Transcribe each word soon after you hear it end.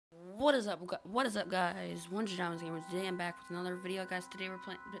What is up? What is up, guys? One Jam's Gamers. Today I'm back with another video, guys. Today we're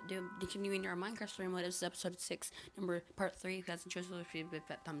continuing our Minecraft story mode. This is episode 6, part 3. If you guys enjoyed, so give it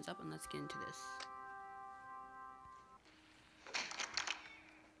that thumbs up, and let's get into this.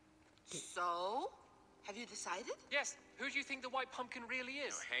 So, have you decided? Yes. Who do you think the white pumpkin really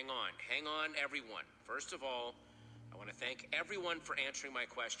is? No, hang on, everyone. First of all, I want to thank everyone for answering my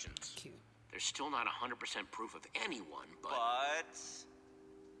questions. Cute. There's still not 100% proof of anyone, but...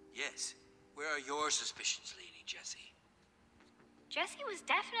 Yes. Where are your suspicions leaning, Jesse? Jesse was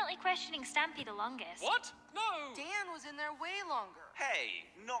definitely questioning Stampy the longest. What? No! Dan was in there way longer. Hey,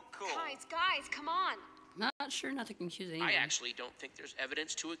 not cool. Guys, come on. Not sure not to confuse anyone. I actually don't think there's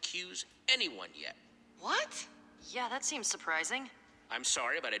evidence to accuse anyone yet. What? Yeah, that seems surprising. I'm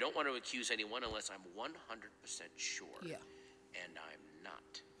sorry, but I don't want to accuse anyone unless I'm 100% sure. Yeah. And I'm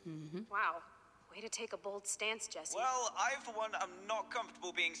not. Wow. Way to take a bold stance, Jesse. Well, I, for one, am not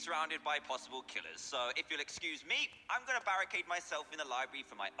comfortable being surrounded by possible killers, so if you'll excuse me, I'm gonna barricade myself in the library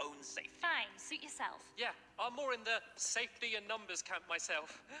for my own safety. Fine, suit yourself. Yeah, I'm more in the safety and numbers camp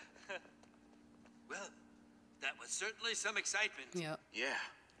myself. Well, that was certainly some excitement. Yep. Yeah,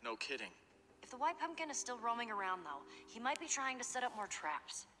 no kidding. If the white pumpkin is still roaming around, though, he might be trying to set up more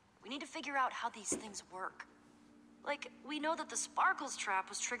traps. We need to figure out how these things work. Like, we know that the Sparkles trap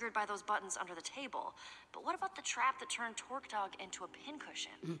was triggered by those buttons under the table, but what about the trap that turned Torque Dog into a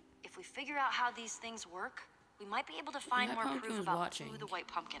pincushion? If we figure out how these things work, we might be able to find That more pumpkin proof was about watching. who the white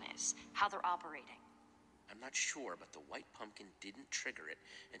pumpkin is, how they're operating. I'm not sure, but the white pumpkin didn't trigger it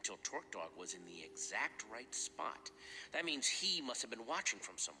until Torque Dog was in the exact right spot. That means he must have been watching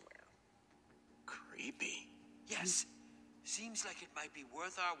from somewhere. Creepy. Yes. Seems like it might be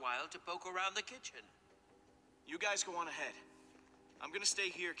worth our while to poke around the kitchen. You guys go on ahead. I'm gonna stay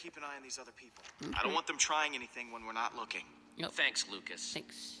here, keep an eye on these other people. I don't want them trying anything when we're not looking. Yep. Thanks, Lucas.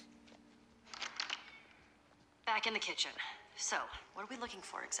 Thanks. Back in the kitchen. So, what are we looking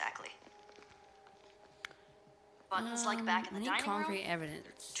for exactly? Buttons like back in I the need dining concrete room?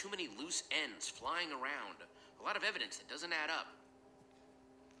 evidence. Too many loose ends flying around. A lot of evidence that doesn't add up.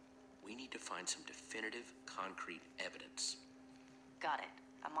 We need to find some definitive, concrete evidence. Got it.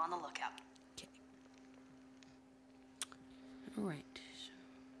 I'm on the lookout. Okay. Alright.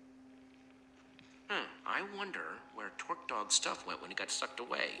 I wonder where Torque Dog's stuff went when he got sucked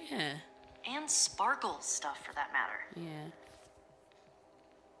away. Yeah. And Sparkles stuff, for that matter.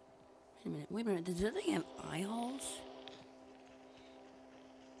 Yeah. Wait a minute. Does that thing have eye holes?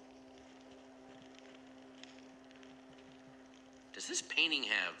 Does this painting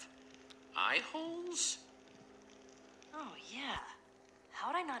have eye holes? Oh, yeah.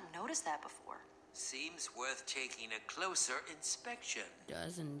 How'd I not notice that before? Seems worth taking a closer inspection.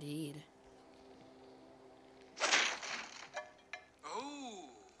 Does indeed. Oh.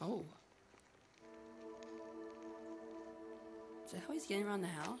 Oh. Is that how he's getting around the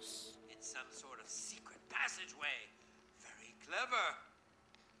house? It's some sort of secret passageway. Very clever.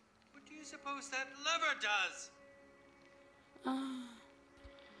 What do you suppose that lever does?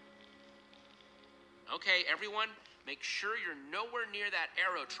 Okay, everyone, make sure you're nowhere near that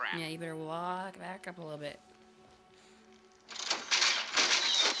arrow trap. Yeah, you better walk back up a little bit.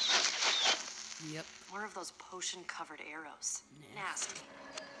 Yep. More of those potion-covered arrows. Nasty.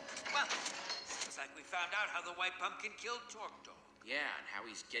 Well, seems like we found out how the white pumpkin killed Torque Dog. Yeah, and how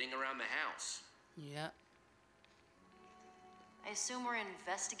he's getting around the house. Yep. I assume we're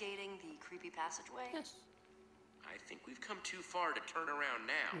investigating the creepy passageway? Yes. I think we've come too far to turn around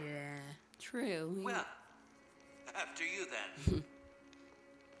now. Yeah. True. Well, after you then.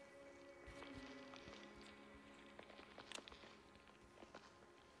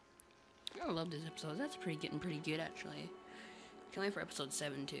 I love this episode. That's getting pretty good, actually. Can't wait for episode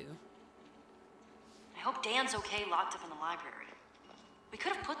 7 too. I hope Dan's okay locked up in the library. We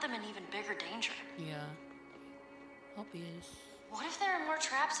could have put them in even bigger danger. Yeah. Hope he is. What if there are more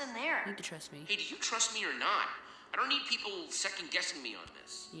traps in You there? need to trust me. Hey, do you trust me or not? I don't need people second-guessing me on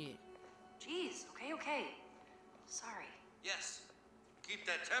this. Yeah. Jeez, okay. Sorry. Yes. Keep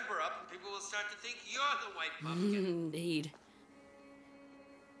that temper up and people will start to think you're the white pumpkin. Indeed.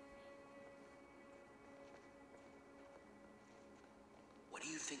 What do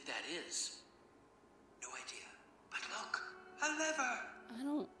you think that is? No idea. But look, a lever. I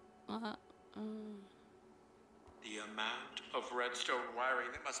don't. The amount of redstone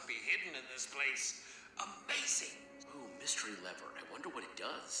wiring that must be hidden in this place. Amazing. Ooh, mystery lever. I wonder what it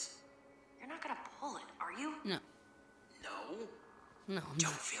does. You're not gonna pull it, are you? No. No? No.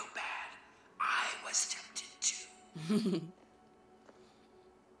 Don't feel bad. I was tempted to.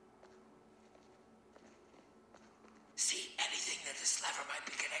 See anything that this lever might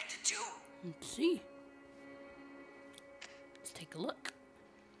be connected do? Let's see. Let's take a look.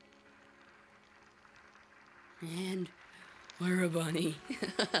 And we're a bunny.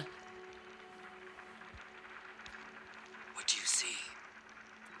 What do you see?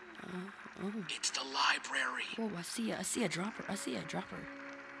 Oh. It's the library. Oh, I see a dropper. I see a dropper.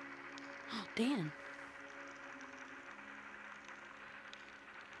 Oh, Dan.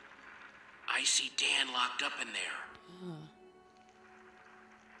 I see Dan locked up in there.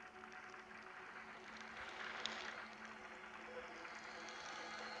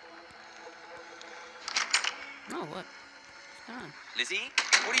 Oh, what? What's going on? Lizzie,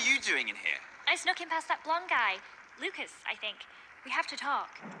 what are you doing in here? I snuck in past that blonde guy. Lucas, I think. We have to talk.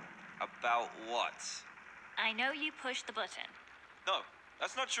 About what? I know you pushed the button. No,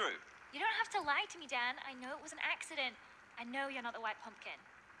 that's not true. You don't have to lie to me, Dan. I know it was an accident. I know you're not the white pumpkin.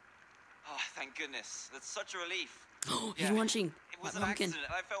 Oh, thank goodness. That's such a relief. Oh, he's watching. It was White an pumpkin. accident,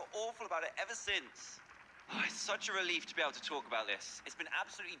 and I felt awful about it ever since. Oh, it's such a relief to be able to talk about this. It's been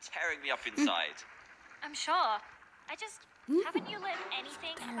absolutely tearing me up inside. I'm sure. Haven't you learned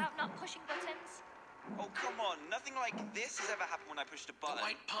anything about not pushing buttons? Oh, come on. Nothing like this has ever happened when I pushed a button. The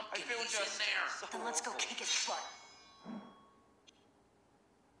white pumpkin, I feel he's just in there. so Then let's go awful. kick his butt.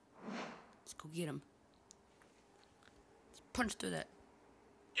 Let's go get him. Let's punch through that.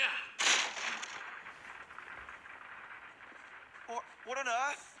 Yeah. What on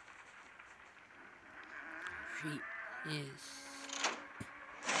earth? She is.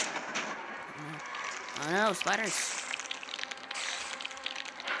 Oh no, spiders.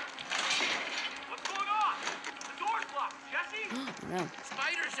 What's going on? The door's locked, Jesse! Oh no.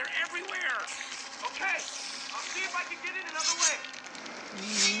 Spiders are everywhere. Okay, I'll see if I can get in another way.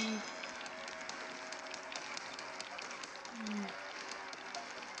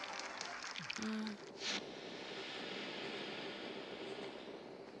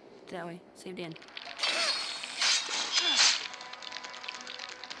 That way. Save Dan.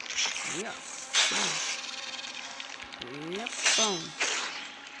 Yeah. Boom. Yep. Boom.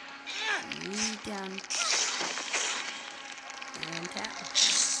 Knee down. And tap.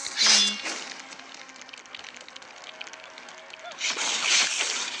 Boom.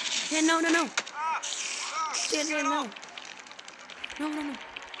 Yeah, no. Dan, no. No.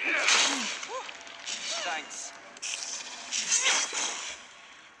 Thanks.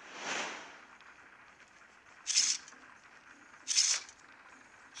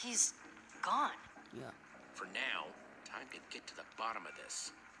 He's gone. Yeah. For now, time to get to the bottom of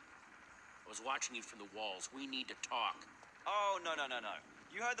this. I was watching you from the walls. We need to talk. Oh, no.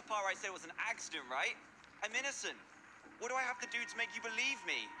 You heard the part where I said it was an accident, right? I'm innocent. What do I have to do to make you believe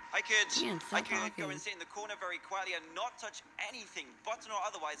me? I could go and sit in the corner very quietly and not touch anything, button or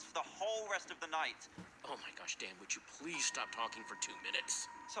otherwise, for the whole rest of the night. Oh my gosh, Dan, would you please stop talking for 2 minutes?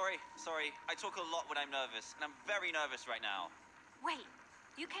 Sorry. I talk a lot when I'm nervous, and I'm very nervous right now. Wait,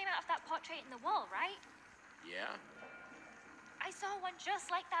 you came out of that portrait in the wall, right? Yeah? I saw one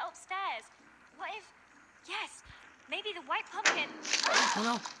just like that upstairs. What if... Yes, maybe the white pumpkin... Oh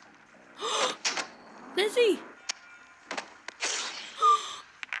no. Lizzie!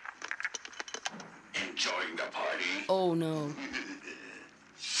 Enjoying the party? Oh no.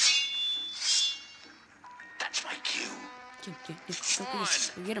 That's my cue. Go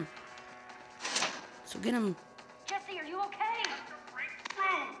get him. So get him. Jesse, are you okay?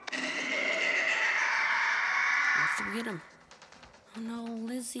 Let's go get him. Oh no,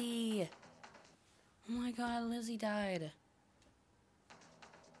 Lizzie. Oh my god, Lizzie died.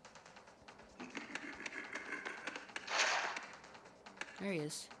 There he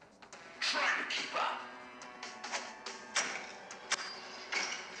is. Trying to keep up.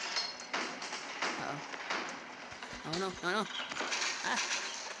 Oh no. Ah.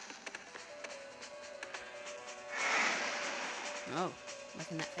 Oh,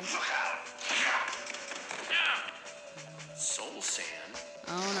 like in that face. Look out. Soul sand?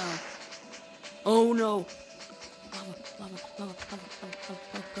 Oh no. Lava. Go,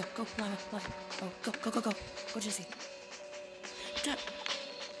 lava. Go, Jesse. Duck.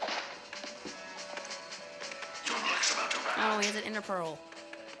 Your leg's about to wrap. Oh, he has an inner pearl.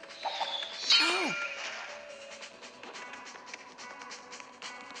 Oh!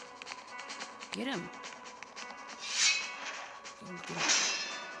 Get him.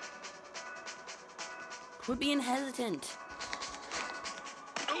 Quit being hesitant.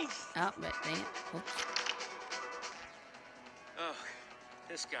 Oof. Oh, but dang it. Oops. Oh,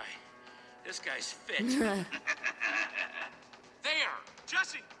 this guy's fit. There!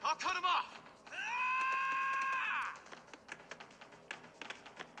 Jesse, I'll cut him off.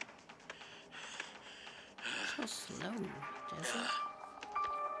 So slow, Jesse.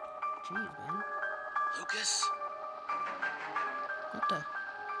 Jeez, man. Lucas? What the?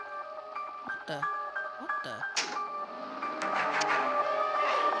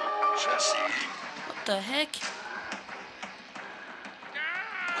 Jesse. What the heck?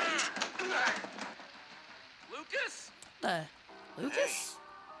 Lucas? Lucas?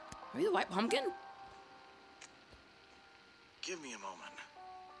 Are you the White Pumpkin? Give me a moment.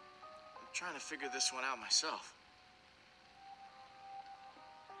 I'm trying to figure this one out myself.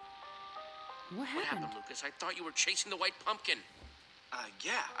 What happened? Lucas? I thought you were chasing the White Pumpkin.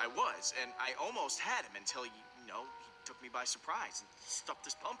 Yeah, I was, and I almost had him until, he took me by surprise and stuffed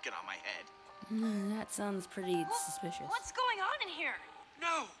this pumpkin on my head. That sounds pretty suspicious. What's going on in here?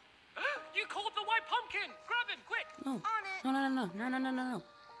 No! You called the White Pumpkin! Grab him, quick! No. On it. No.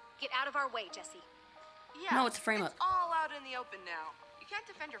 Get out of our way, Jesse. Yeah, No, it's a frame up. It's all out in the open now. You can't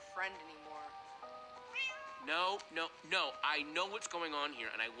defend your friend anymore. No. I know what's going on here,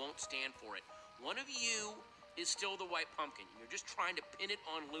 and I won't stand for it. One of you is still the White Pumpkin. You're just trying to pin it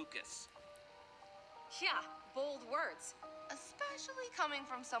on Lucas. Yeah, bold words. Especially coming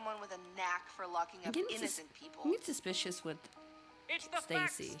from someone with a knack for locking up innocent people. I'm getting suspicious with It's the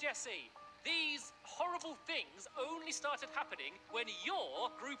Stacy. facts, Jesse. These horrible things only started happening when your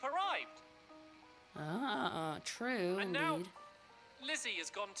group arrived. True, And now, indeed. Lizzie is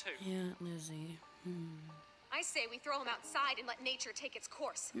gone too. Yeah, Lizzie. I say we throw him outside and let nature take its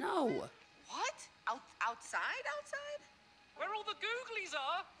course. No. What? Outside? Where all the googlies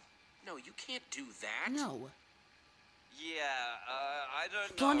are? No, you can't do that. No. Yeah, I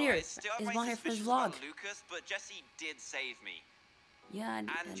don't Blonde know. hair. I still have It's my blonde hair for his suspicions about vlog. Lucas, but Jesse did save me. Yeah, And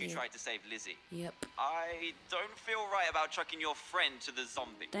I you did. tried to save Lizzie. Yep. I don't feel right about chucking your friend to the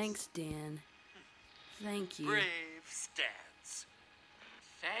zombies. Thanks, Dan. Thank you. Brave stance.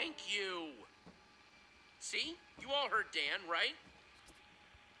 Thank you. See? You all heard Dan, right?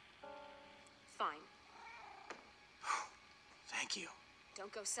 Fine. Thank you.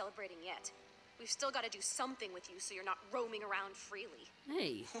 Don't go celebrating yet. We've still got to do something with you so you're not roaming around freely.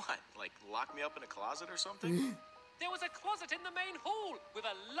 Hey. What? Like lock me up in a closet or something? There was a closet in the main hall with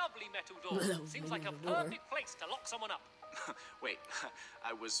a lovely metal door. Seems like a perfect place to lock someone up. Wait,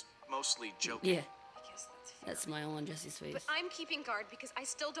 I was mostly joking. Yeah. I guess that's fair. That smile on Jesse's face. But I'm keeping guard because I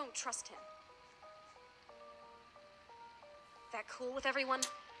still don't trust him. That cool with everyone? Is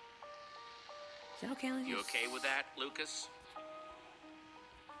that okay, Lucas? You okay with that, Lucas?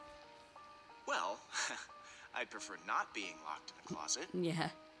 Well, I'd prefer not being locked in a closet. Yeah.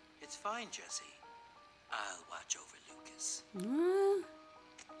 It's fine, Jesse. I'll watch over Lucas.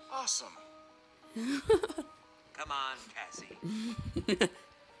 Awesome. Come on, Cassie. But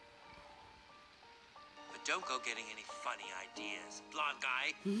don't go getting any funny ideas, blonde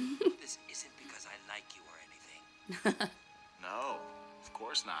guy. This isn't because I like you or anything. No, of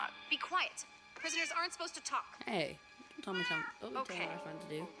course not. Be quiet. Prisoners aren't supposed to talk. Hey. Don't tell me something. Don't Okay. tell me what I'm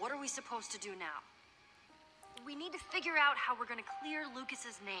to do. What are we supposed to do now? We need to figure out how we're gonna clear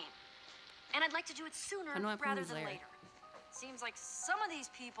Lucas's name. And I'd like to do it sooner I know I put rather his than lair. later. Seems like some of these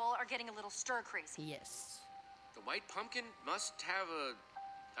people are getting a little stir crazy. Yes. The White Pumpkin must have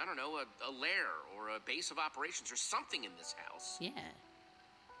a lair or a base of operations or something in this house. Yeah.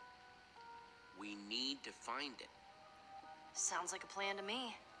 We need to find it. Sounds like a plan to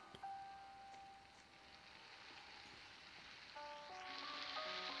me.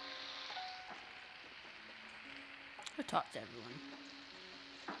 Go talk to everyone.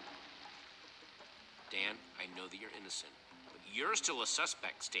 Dan, I know that you're innocent, but you're still a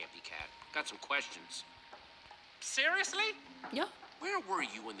suspect, Stampy Cat. Got some questions. Seriously? Yeah. Where were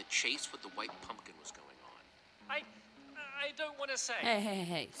you when the chase with the White Pumpkin was going on? I don't want to say.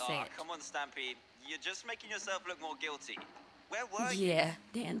 Hey. Say Oh, it. come on, Stampede. You're just making yourself look more guilty. Where were you? Yeah,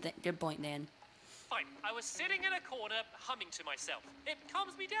 Dan. Good point, Dan. Fine. I was sitting in a corner humming to myself. It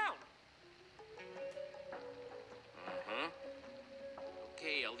calms me down. Uh-huh.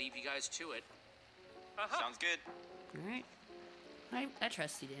 Okay, I'll leave you guys to it. Sounds good. All right. I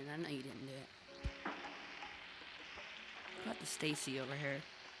trust you, Dan. I know you didn't do it. Got the Stacy over here.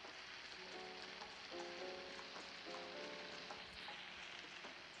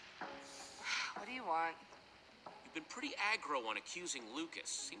 What do you want? You've been pretty aggro on accusing Lucas.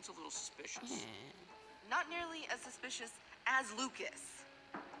 Seems a little suspicious. Yeah. Not nearly as suspicious as Lucas.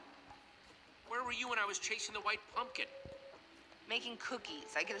 Where were you when I was chasing the White Pumpkin? Making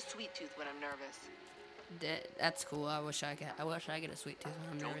cookies. I get a sweet tooth when I'm nervous. That's cool. I wish I get a sweet tooth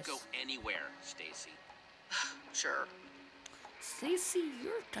when I'm Don't nervous. go anywhere, Stacy. Sure. Stacy,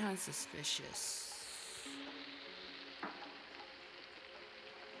 you're kind of suspicious.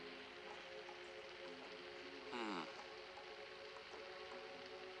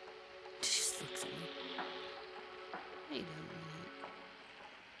 blocks at me.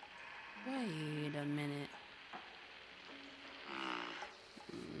 Wait a minute.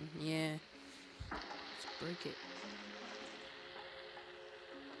 Yeah. Let's break it.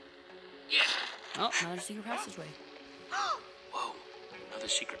 Yeah. Oh, another secret passageway. Whoa, another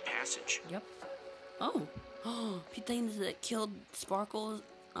secret passage. Yep. Oh, things that killed Sparkles,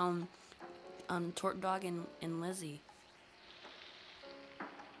 Tort Dog and Lizzie.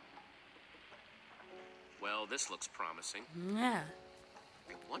 Well, this looks promising. Yeah.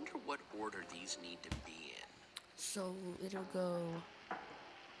 I wonder what order these need to be in. So it'll go.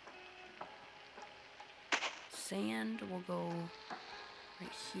 Sand will go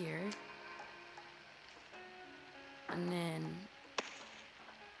right here. And then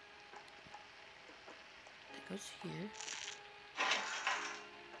it goes here.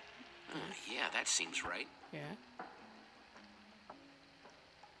 Yeah, that seems right. Yeah.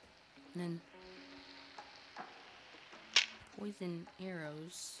 And then poison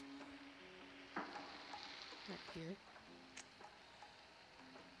arrows right here.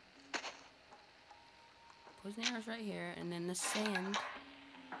 Poison arrows right here, and then the sand.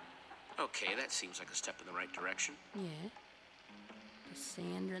 Okay, that seems like a step in the right direction. Yeah. The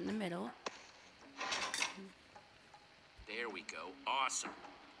sand right in the middle. There we go. Awesome.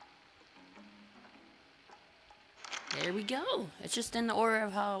 There we go. It's just in the order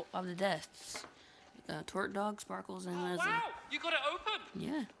of the deaths. Tort Dog, Sparkles, and Lizzie. Wow, you got it open.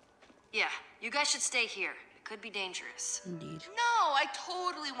 Yeah. Yeah, you guys should stay here. It could be dangerous. Indeed. No, I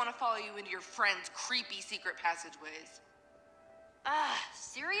totally want to follow you into your friend's creepy secret passageways.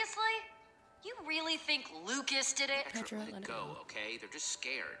 Seriously? You really think Lucas did it? Petra, Let it go, okay? They're just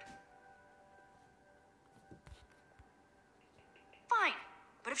scared. Fine,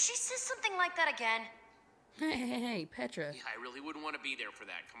 but if she says something like that again... Hey, Petra. Yeah, I really wouldn't want to be there for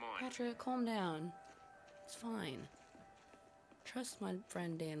that. Come on. Petra, calm down. It's fine. Trust my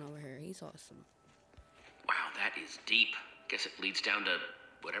friend Dan over here. He's awesome. Wow, that is deep. Guess it leads down to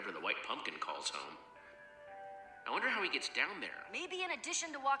whatever the white pumpkin calls home. I wonder how he gets down there. Maybe in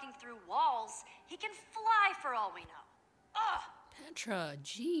addition to walking through walls, he can fly for all we know. Ugh! Petra,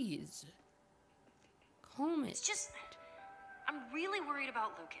 jeez. Calm it. It's just... I'm really worried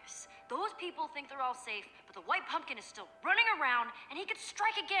about Lucas. Those people think they're all safe, but the white pumpkin is still running around, and he could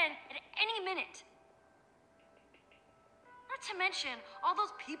strike again at any minute. Not to mention, all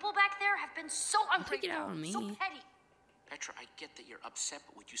those people back there have been so ungrateful, take it out on me. so petty. Petra, I get that you're upset,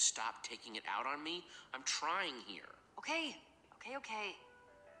 but would you stop taking it out on me? I'm trying here. Okay.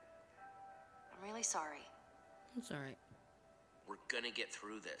 I'm really sorry. It's alright. We're gonna get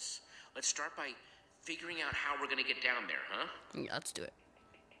through this. Let's start by figuring out how we're gonna get down there, huh? Yeah, let's do it.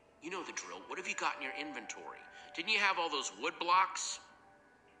 You know the drill. What have you got in your inventory? Didn't you have all those wood blocks?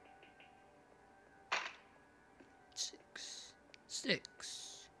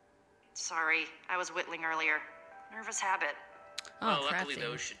 6. Sorry, I was whittling earlier. Nervous habit. Oh, well, crafting. luckily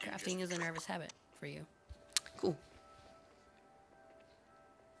those should do Crafting just is a nervous habit for you. Cool.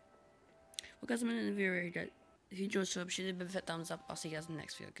 Well, guys, I'm going to end the video right here. If you enjoyed the show, be sure to give it a thumbs up. I'll see you guys in the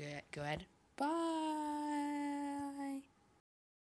next video. Go ahead. Bye.